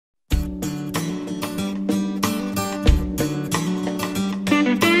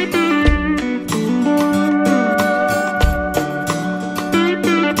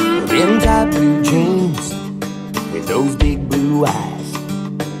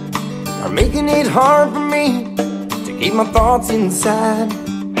are making it hard for me to keep my thoughts inside.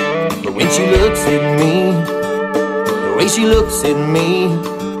 But when she looks at me, the way she looks at me,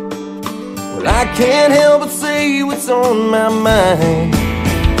 well, I can't help but say what's on my mind.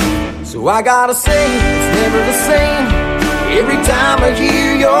 So I gotta say, it's never the same every time I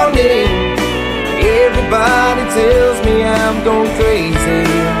hear your name. Everybody tells me I'm going crazy,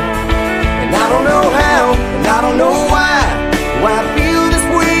 and I don't know how, and I don't know why I feel this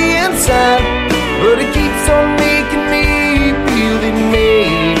way inside, but it keeps on making me feel that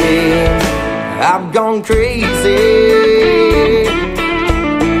maybe I've gone crazy.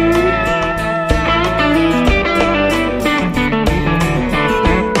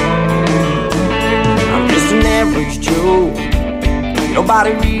 I'm just an average Joe,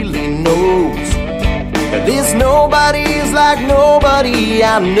 nobody really knows. This nobody's like nobody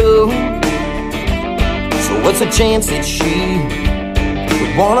I know. So what's the chance that she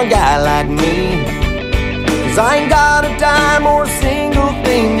would want a guy like me? 'Cause I ain't got a dime or a single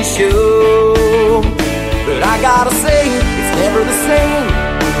thing to show. But I gotta say, it's never the same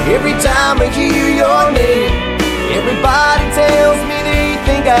every time I hear your name. Everybody tells me they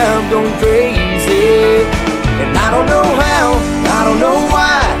think I'm going crazy, and I don't know how, I don't know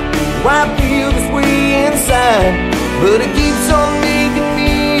why I feel this way inside, but it keeps on making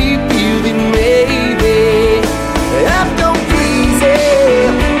me feel that maybe I've gone crazy.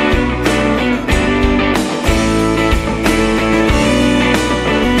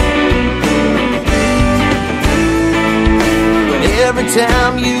 But every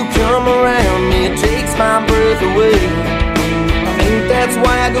time you come around me, it takes my breath away. I think that's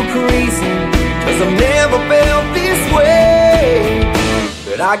why I go crazy, 'cause I've never felt this way.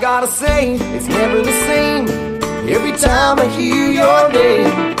 But I gotta say, it's never the same every time I hear your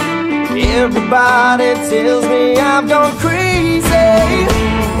name. Everybody tells me I've gone crazy,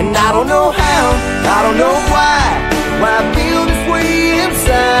 and I don't know how, I don't know why I feel this way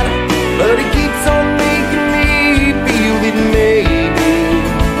inside, but it keeps on making me feel that maybe,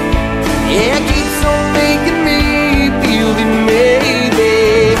 yeah, it keeps on making me feel that maybe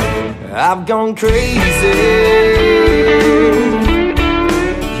I've gone crazy.